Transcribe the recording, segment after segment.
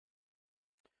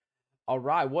All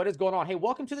right, what is going on? Hey,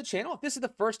 welcome to the channel. If this is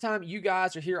the first time you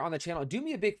guys are here on the channel, do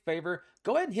me a big favor.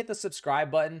 Go ahead and hit the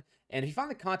subscribe button. And if you find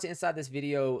the content inside this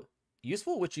video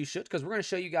useful, which you should, because we're going to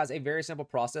show you guys a very simple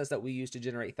process that we use to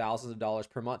generate thousands of dollars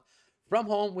per month from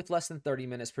home with less than 30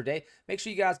 minutes per day. Make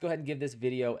sure you guys go ahead and give this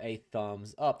video a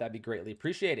thumbs up. That'd be greatly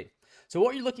appreciated. So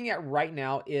what you're looking at right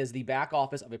now is the back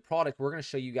office of a product we're going to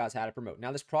show you guys how to promote.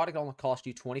 Now, this product only costs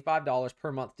you $25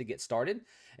 per month to get started.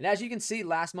 And as you can see,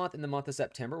 last month in the month of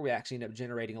September, we actually ended up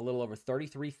generating a little over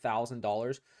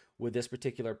 $33,000 with this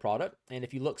particular product. And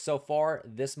if you look so far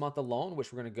this month alone,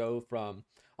 which we're going to go from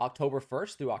October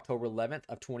 1st through October 11th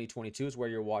of 2022 is where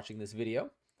you're watching this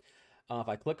video. If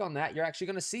I click on that, you're actually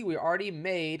going to see we already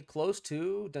made close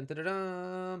to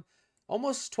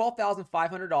almost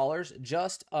 $12,500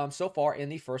 just so far in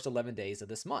the first 11 days of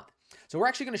this month. So we're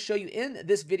actually going to show you in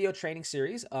this video training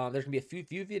series. There's going to be a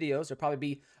few videos. There'll probably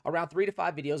be around 3 to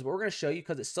 5 videos, but we're going to show you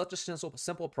because it's such a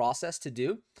simple process to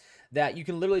do that you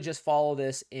can literally just follow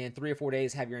this in 3 or 4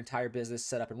 days, have your entire business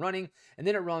set up and running, and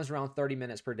then it runs around 30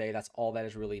 minutes per day. That's all that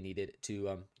is really needed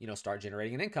to start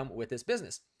generating an income with this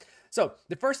business. So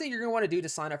the first thing you're going to want to do to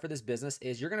sign up for this business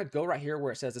is you're going to go right here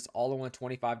where it says it's all-in-one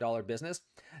 $25 business.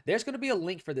 There's going to be a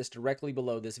link for this directly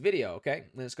below this video, okay?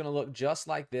 And it's going to look just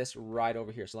like this right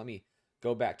over here. So let me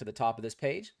go back to the top of this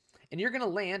page. And you're going to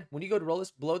land, when you go to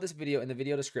below this video in the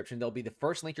video description, there'll be the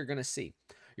first link you're going to see.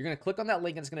 You're going to click on that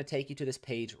link and it's going to take you to this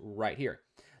page right here.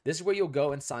 This is where you'll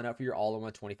go and sign up for your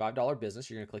all-in-one $25 business.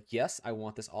 You're going to click, yes, I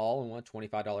want this all-in-one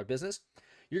 $25 business.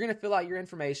 You're going to fill out your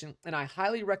information, and I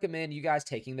highly recommend you guys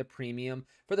taking the premium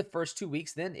for the first 2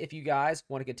 weeks. Then if you guys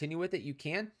want to continue with it, you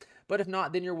can. But if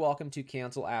not, then you're welcome to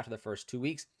cancel after the first 2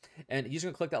 weeks. And you're just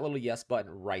going to click that little yes button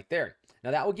right there.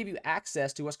 Now, that will give you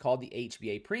access to what's called the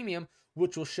HBA Premium,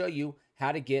 which will show you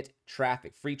how to get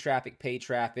traffic, free traffic, paid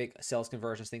traffic, sales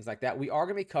conversions, things like that. We are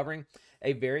going to be covering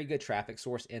a very good traffic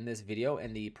source in this video,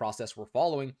 and the process we're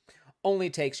following only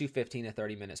takes you 15 to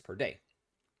 30 minutes per day.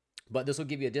 But this will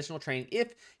give you additional training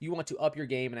if you want to up your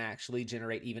game and actually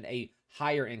generate even a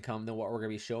higher income than what we're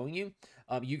going to be showing you.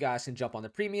 You guys can jump on the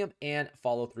premium and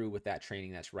follow through with that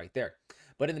training that's right there.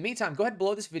 But in the meantime, go ahead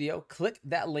below this video, click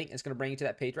that link. It's going to bring you to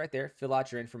that page right there. Fill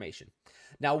out your information.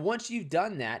 Now, once you've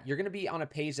done that, you're going to be on a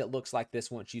page that looks like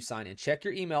this once you sign in. Check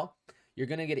your email. You're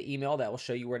going to get an email that will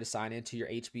show you where to sign into your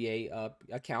HBA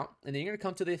account. And then you're going to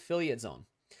come to the affiliate zone.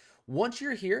 Once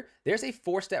you're here, there's a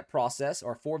 4-step process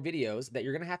or 4 videos that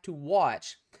you're going to have to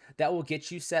watch that will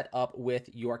get you set up with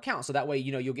your account. So that way,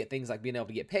 you'll get things like being able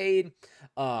to get paid.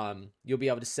 You'll be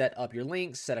able to set up your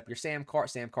links, set up your SAM card.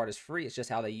 SAM card is free. It's just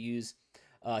how they use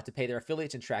to pay their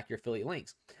affiliates and track your affiliate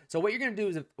links. So what you're going to do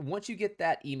is once you get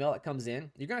that email that comes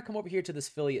in, you're going to come over here to this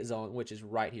affiliate zone, which is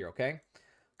right here, okay?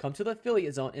 Come to the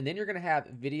affiliate zone, and then you're going to have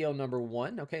video number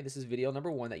 1. Okay, this is video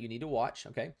number 1 that you need to watch.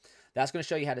 Okay, that's going to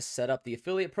show you how to set up the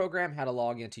affiliate program, how to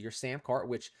log into your SAM cart,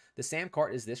 which the SAM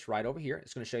cart is this right over here.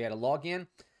 It's going to show you how to log in,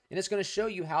 and it's going to show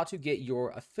you how to get your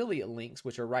affiliate links,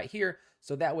 which are right here.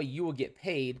 So that way you will get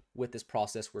paid with this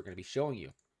process we're going to be showing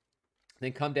you.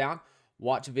 Then come down,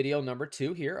 watch video number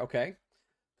 2 here. Okay,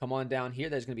 come on down here.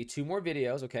 There's going to be 2 more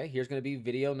videos. Okay, here's going to be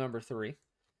video number 3.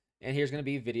 And here's going to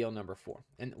be video number 4.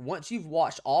 And once you've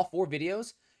watched all 4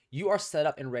 videos, you are set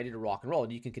up and ready to rock and roll.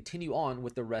 And you can continue on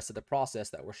with the rest of the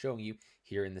process that we're showing you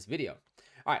here in this video.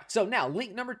 All right, so now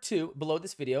link number 2 below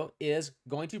this video is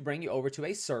going to bring you over to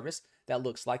a service that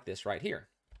looks like this right here.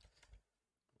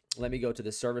 Let me go to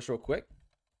the service real quick.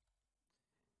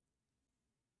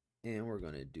 And we're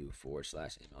going to do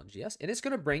 /MLGS. And it's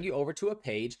going to bring you over to a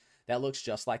page that looks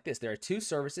just like this. There are 2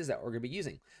 services that we're going to be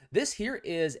using. This here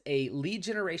is a lead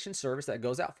generation service that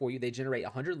goes out for you. They generate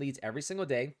 100 leads every single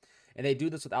day. And they do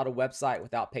this without a website,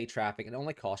 without paid traffic. And it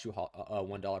only costs you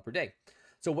 $1 per day.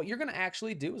 So what you're going to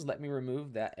actually do is, let me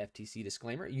remove that FTC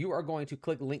disclaimer. You are going to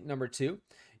click link number 2.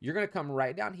 You're going to come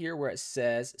right down here where it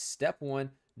says step 1,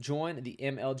 join the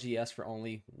MLGS for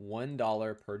only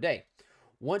 $1 per day.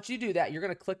 Once you do that, you're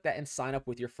going to click that and sign up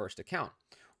with your first account.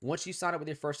 Once you sign up with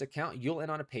your first account, you'll end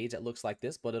on a page that looks like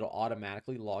this, but it'll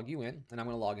automatically log you in, and I'm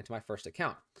going to log into my first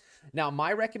account. Now,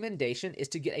 my recommendation is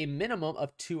to get a minimum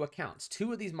of 2 accounts,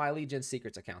 2 of these My Lead Gen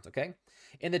Secrets accounts, okay?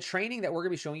 In the training that we're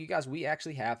going to be showing you guys, we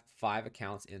actually have 5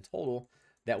 accounts in total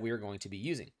that we are going to be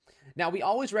using. Now, we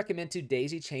always recommend to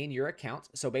daisy chain your account.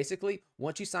 So basically,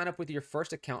 once you sign up with your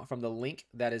first account from the link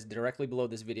that is directly below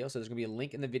this video, so there's going to be a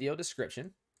link in the video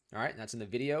description. All right, that's in the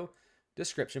video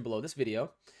description below this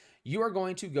video. You are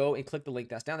going to go and click the link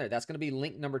that's down there. That's going to be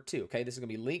link number 2, okay? This is going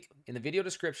to be link in the video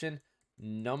description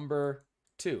number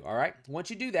 2, all right? Once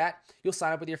you do that, you'll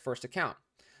sign up with your first account.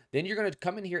 Then you're going to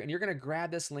come in here and you're going to grab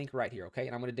this link right here, okay?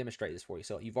 And I'm going to demonstrate this for you.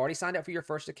 So you've already signed up for your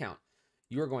first account.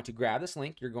 you are going to grab this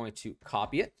link. You're going to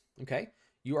copy it. Okay.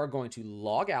 You are going to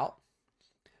log out.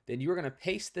 Then you are going to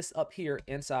paste this up here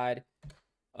inside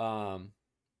the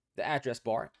address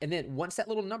bar. And then once that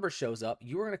little number shows up,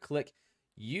 you are going to click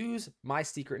use my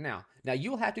secret now. Now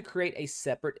you'll have to create a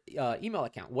separate email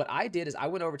account. What I did is I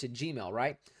went over to Gmail,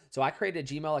 right? So I created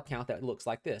a Gmail account that looks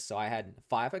like this. So I had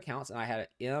 5 accounts and I had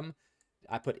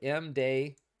I put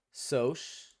mday soc,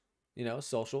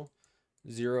 social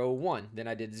 01. Then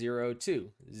I did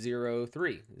 02,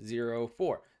 03,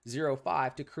 04,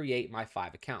 05 to create my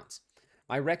 5 accounts.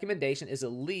 My recommendation is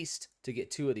at least to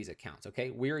get 2 of these accounts, okay?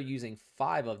 We're using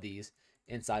 5 of these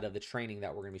inside of the training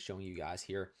that we're going to be showing you guys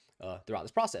here throughout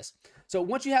this process. So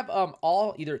once you have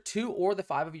all either 2 or the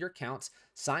 5 of your accounts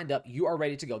signed up, you are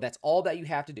ready to go. That's all that you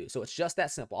have to do. So it's just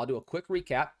that simple. I'll do a quick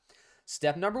recap.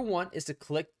 Step number 1 is to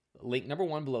click link number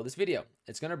 1 below this video.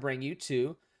 It's going to bring you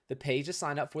to the page to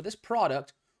sign up for this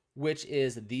product, which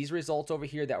is these results over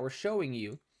here that we're showing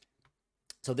you.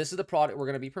 So this is the product we're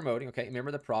going to be promoting, okay?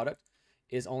 Remember, the product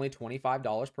is only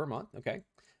 $25 per month, okay?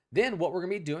 Then what we're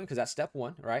going to be doing, because that's step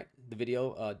 1, right? The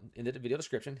video, in the video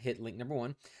description, hit link number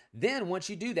 1. Then once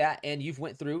you do that and you've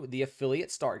went through the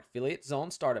affiliate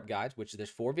zone startup guides, which there's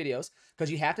 4 videos, because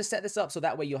you have to set this up so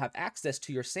that way you'll have access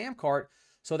to your SAM cart,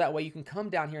 so that way you can come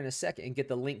down here in a second and get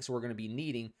the links we're going to be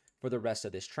needing for the rest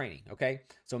of this training, okay?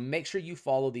 So make sure you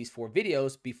follow these 4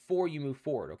 videos before you move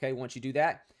forward, okay? Once you do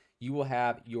that, you will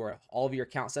have all of your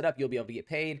accounts set up. You'll be able to get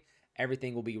paid.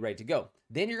 Everything will be ready to go.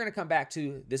 Then you're going to come back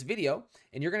to this video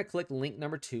and you're going to click link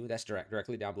number 2. That's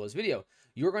directly down below this video.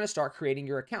 You're going to start creating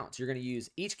your accounts. You're going to use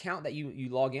each account that you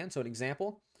log in. So an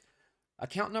example,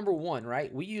 account number 1,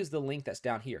 right? We use the link that's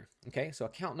down here. Okay. So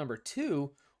account number 2,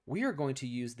 we are going to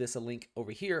use this link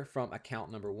over here from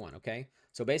account number 1. Okay.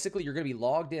 So basically you're going to be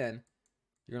logged in.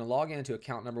 You're going to log into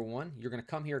account number 1. You're going to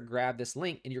come here, grab this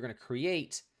link, and you're going to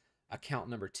create account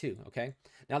number 2, okay?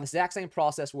 Now, the exact same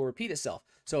process will repeat itself.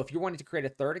 So if you're wanting to create a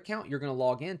 3rd account, you're going to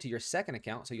log in to your 2nd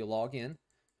account. So you'll log in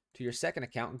to your 2nd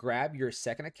account, grab your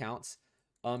 2nd account's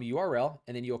URL,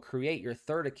 and then you'll create your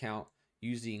 3rd account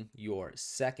using your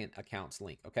 2nd account's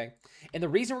link, okay? And the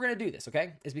reason we're going to do this,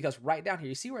 okay, is because right down here,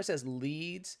 you see where it says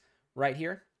leads right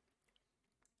here?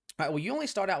 All right, well, you only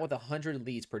start out with 100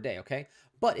 leads per day, okay?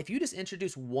 But if you just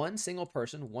introduce one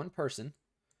person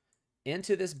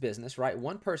into this business, right?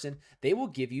 One person, they will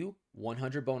give you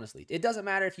 100 bonus leads. It doesn't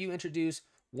matter if you introduce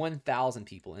 1,000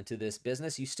 people into this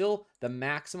business, the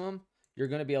maximum you're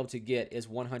going to be able to get is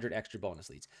 100 extra bonus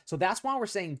leads. So that's why we're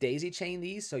saying daisy chain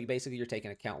these. So you're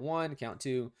taking account 1, account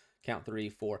 2, account 3,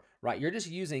 4, right? You're just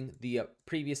using the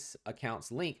previous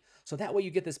account's link. So that way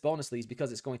you get this bonus leads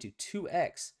because it's going to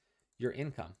 2x your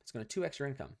income. It's going to 2x your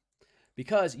income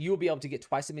because you will be able to get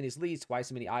twice as many leads, twice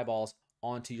as many eyeballs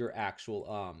onto your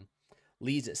actual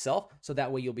leads itself. So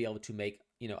that way you'll be able to make,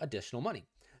 additional money.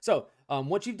 So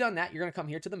once you've done that, you're going to come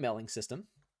here to the mailing system.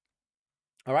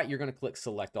 All right. You're going to click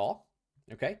select all.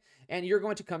 Okay. And you're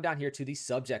going to come down here to the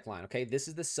subject line. Okay. This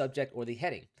is the subject or the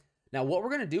heading. Now, what we're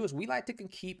going to do is we like to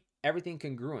keep everything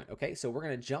congruent. Okay. So we're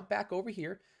going to jump back over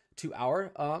here to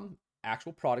our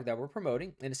actual product that we're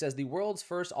promoting. And it says the world's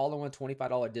first all-in-one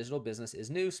 $25 digital business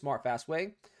is new, smart, fast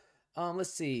way.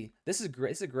 Let's see. This is great.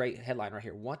 This is a great headline right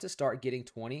here. Want to start getting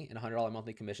 $20 and $100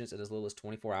 monthly commissions in as little as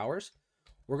 24 hours.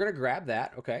 We're going to grab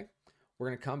that. Okay. We're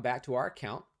going to come back to our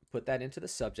account, put that into the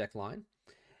subject line,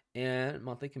 and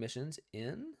monthly commissions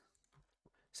in,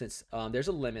 since there's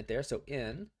a limit there. So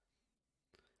in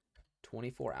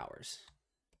 24 hours.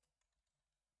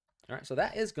 All right. So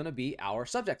that is going to be our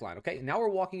subject line. Okay. Now we're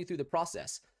walking you through the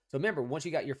process. So remember, once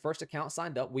you got your first account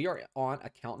signed up, we are on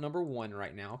account number 1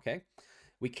 right now. Okay.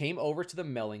 We came over to the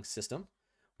mailing system.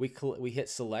 We hit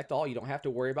select all. You don't have to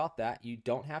worry about that. You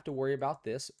don't have to worry about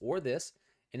this or this.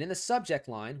 And in the subject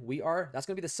line, that's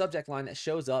going to be the subject line that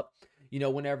shows up,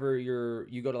 whenever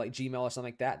you go to like Gmail or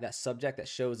something like that, that subject that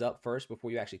shows up first before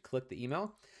you actually click the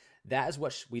email. That is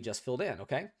what we just filled in.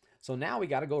 Okay. So now we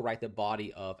got to go write the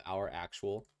body of our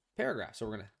actual paragraph. So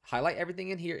we're going to highlight everything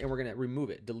in here and we're going to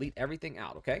remove it, delete everything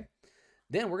out. Okay.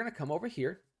 Then we're going to come over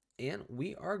here and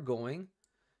we are going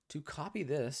to copy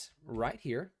this right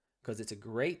here because it's a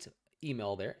great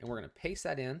email there. And we're going to paste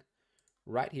that in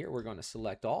right here. We're going to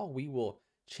select all. We will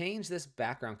change this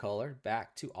background color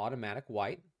back to automatic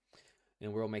white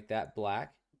and we'll make that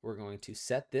black. We're going to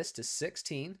set this to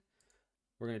 16.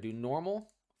 We're going to do normal.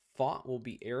 Font will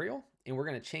be Arial and we're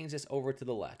going to change this over to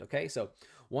the left. Okay. So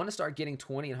want to start getting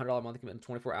 $20 and $100 monthly commitment in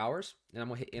 24 hours. And I'm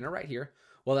going to hit enter right here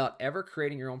without ever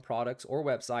creating your own products or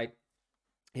website.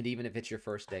 And even if it's your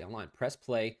first day online, press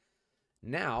play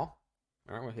now.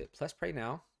 All right, we'll hit press play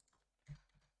now.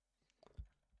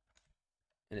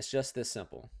 And it's just this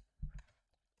simple.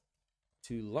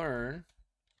 to learn.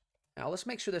 Now let's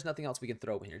make sure there's nothing else we can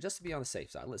throw in here just to be on the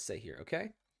safe side. Let's say here,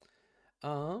 okay?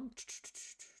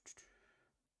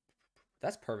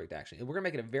 That's perfect, actually. And we're gonna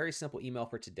make it a very simple email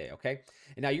for today, okay?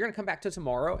 And now you're gonna come back to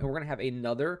tomorrow, and we're gonna have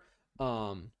another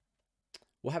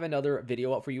we'll have another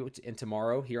video up for you in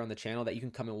tomorrow here on the channel that you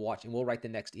can come and watch, and we'll write the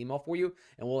next email for you,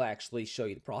 and we'll actually show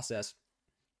you the process.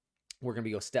 We're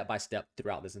gonna go step by step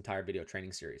throughout this entire video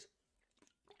training series.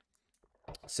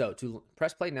 So to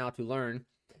press play now to learn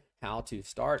how to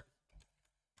start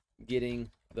getting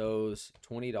those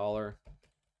 $20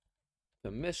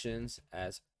 commissions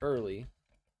as early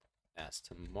as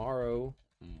tomorrow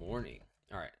morning.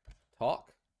 All right,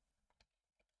 talk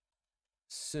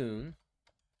soon,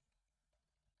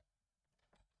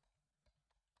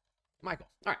 Michael.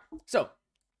 All right, so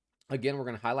again, we're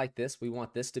going to highlight this. We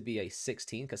want this to be a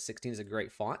 16 because 16 is a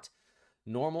great font.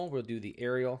 Normal, we'll do the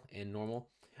Arial and normal.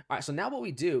 All right, so now what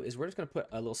we do is we're just going to put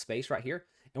a little space right here,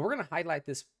 and we're going to highlight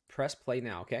this press play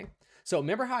now, okay? So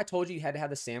remember how I told you had to have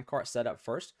the SAM cart set up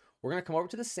first? We're going to come over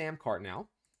to the SAM cart now,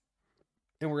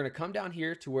 and we're going to come down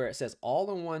here to where it says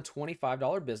all-in-one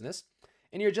 $25 business,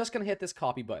 and you're just going to hit this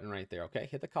copy button right there, okay?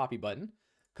 Hit the copy button,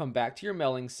 come back to your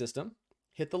mailing system,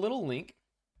 hit the little link,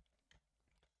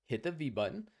 hit the V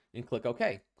button, and click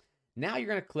OK. Now you're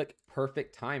going to click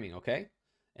perfect timing, okay?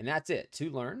 And that's it, to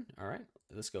learn. All right,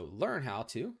 let's go learn how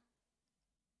to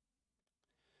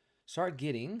start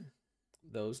getting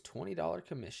those $20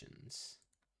 commissions.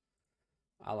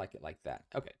 I like it like that.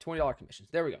 Okay, $20 commissions.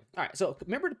 There we go. All right, so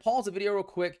remember to pause the video real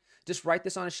quick. Just write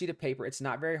this on a sheet of paper. It's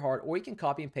not very hard, or you can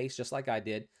copy and paste just like I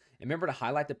did. And remember to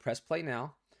highlight the press play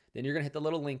now. Then you're going to hit the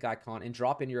little link icon and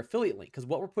drop in your affiliate link, because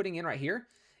what we're putting in right here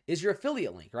is your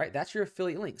affiliate link, right? That's your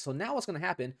affiliate link. So now what's going to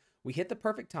happen, we hit the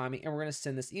perfect timing, and we're going to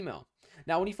send this email.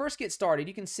 Now, when you first get started,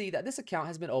 you can see that this account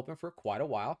has been open for quite a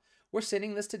while. We're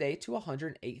sending this today to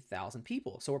 108,000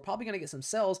 people. So we're probably going to get some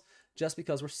sales just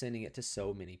because we're sending it to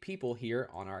so many people here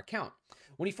on our account.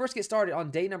 When you first get started on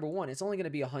day number 1, it's only going to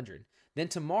be 100. Then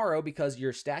tomorrow, because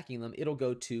you're stacking them, it'll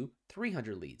go to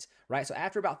 300 leads, right? So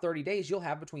after about 30 days, you'll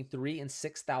have between 3,000 and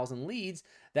 6,000 leads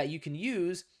that you can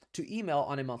use to email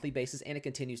on a monthly basis, and it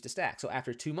continues to stack. So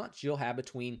after 2 months, you'll have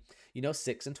between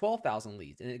 6 and 12,000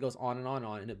 leads, and it goes on and on and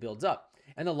on, and it builds up.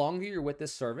 And the longer you're with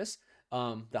this service,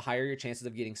 the higher your chances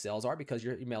of getting sales are, because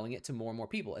you're emailing it to more and more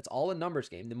people. It's all a numbers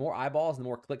game. The more eyeballs, the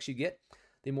more clicks you get,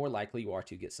 the more likely you are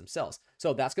to get some sales.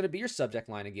 So that's going to be your subject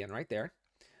line again right there.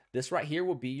 This right here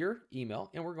will be your email,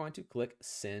 and we're going to click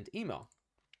send email.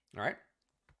 All right.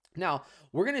 Now,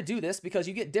 we're going to do this because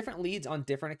you get different leads on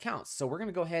different accounts. So we're going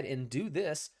to go ahead and do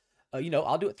this.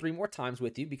 I'll do it 3 more times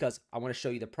with you because I want to show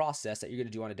you the process that you're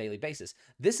going to do on a daily basis.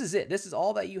 This is it. This is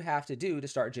all that you have to do to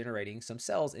start generating some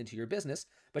sales into your business.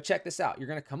 But check this out. You're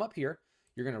going to come up here.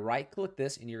 You're going to right click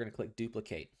this, and you're going to click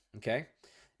duplicate. Okay.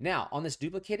 Now, on this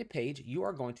duplicated page, you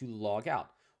are going to log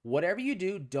out. Whatever you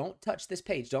do, don't touch this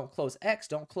page. Don't close X.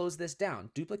 Don't close this down.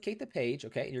 Duplicate the page.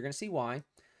 Okay. And you're going to see why.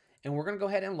 And we're going to go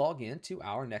ahead and log in to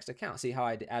our next account. See how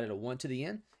I added a 1 to the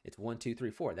end? It's 1, 2, 3,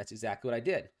 4. That's exactly what I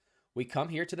did. We come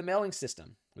here to the mailing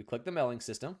system. We click the mailing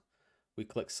system. We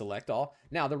click select all.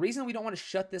 Now, the reason we don't want to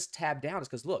shut this tab down is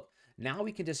because look, now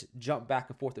we can just jump back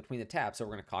and forth between the tabs. So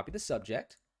we're going to copy the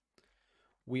subject.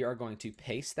 We are going to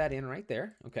paste that in right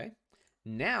there. Okay.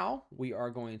 Now we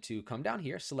are going to come down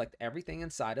here, select everything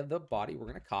inside of the body. We're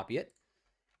going to copy it,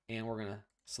 and we're going to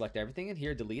select everything in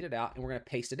here, delete it out, and we're going to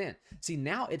paste it in. See,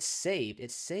 now it's saved.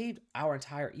 It saved our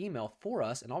entire email for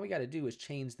us, and all we got to do is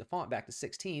change the font back to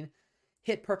 16,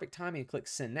 hit perfect timing, and click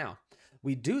send now.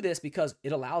 We do this because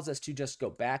it allows us to just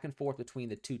go back and forth between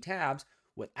the 2 tabs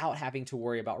without having to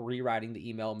worry about rewriting the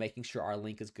email, making sure our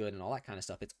link is good and all that kind of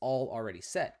stuff. It's all already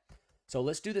set. So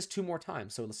let's do this 2 more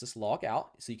times. So let's just log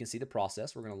out so you can see the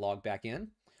process. We're going to log back in.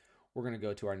 We're going to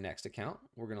go to our next account.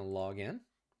 We're going to log in,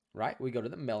 right? We go to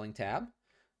the mailing tab,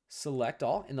 select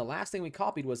all. And the last thing we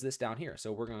copied was this down here.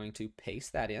 So we're going to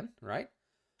paste that in, right?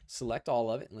 Select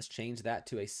all of it. And let's change that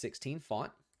to a 16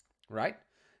 font, right?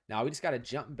 Now we just got to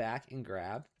jump back and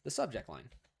grab the subject line.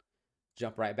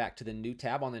 Jump right back to the new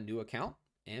tab on the new account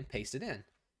and paste it in.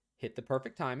 Hit the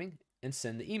perfect timing and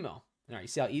send the email. All right, you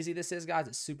see how easy this is, guys?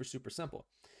 It's super, super simple.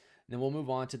 And then we'll move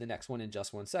on to the next one in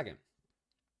just 1 second.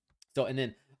 So, and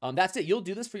then that's it. You'll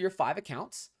do this for your 5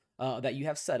 accounts that you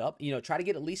have set up. Try to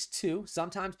get at least 2.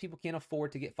 Sometimes people can't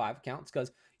afford to get 5 accounts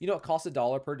because, it costs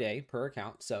 $1 per day per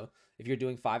account. So if you're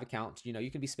doing 5 accounts,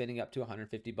 you can be spending up to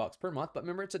 $150 per month. But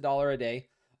remember, it's $1 a day,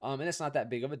 and it's not that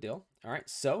big of a deal. All right,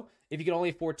 so if you can only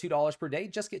afford $2 per day,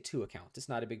 just get 2 accounts. It's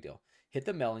not a big deal. Hit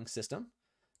the mailing system.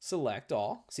 Select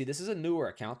all. See, this is a newer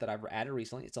account that I've added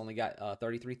recently. It's only got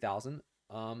 33,000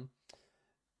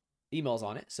 emails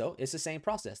on it. So it's the same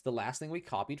process. The last thing we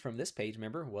copied from this page,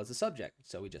 remember, was the subject.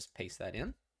 So we just paste that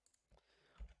in.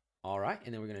 All right,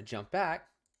 and then we're going to jump back,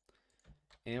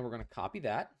 and we're going to copy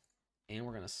that, and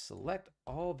we're going to select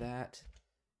all that,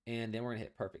 and then we're going to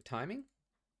hit perfect timing,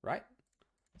 right?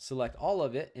 Select all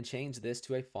of it and change this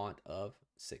to a font of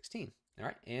 16. All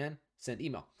right, and send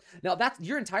email. Now that's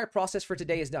your entire process for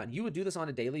today is done. You would do this on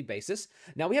a daily basis.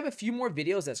 Now we have a few more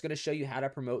videos that's going to show you how to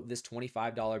promote this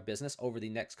 $25 business over the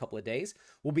next couple of days.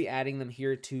 We'll be adding them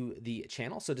here to the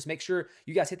channel. So just make sure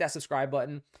you guys hit that subscribe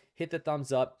button, hit the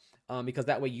thumbs up, because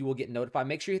that way you will get notified.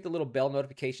 Make sure you hit the little bell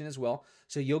notification as well,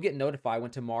 so you'll get notified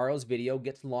when tomorrow's video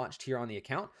gets launched here on the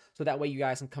account. So that way you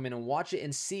guys can come in and watch it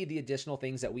and see the additional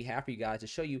things that we have for you guys to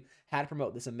show you how to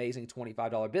promote this amazing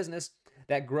 $25 business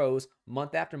that grows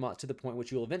month after month to the point which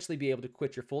you'll eventually be able to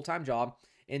quit your full-time job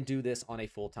and do this on a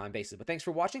full-time basis. But thanks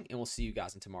for watching, and we'll see you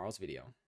guys in tomorrow's video.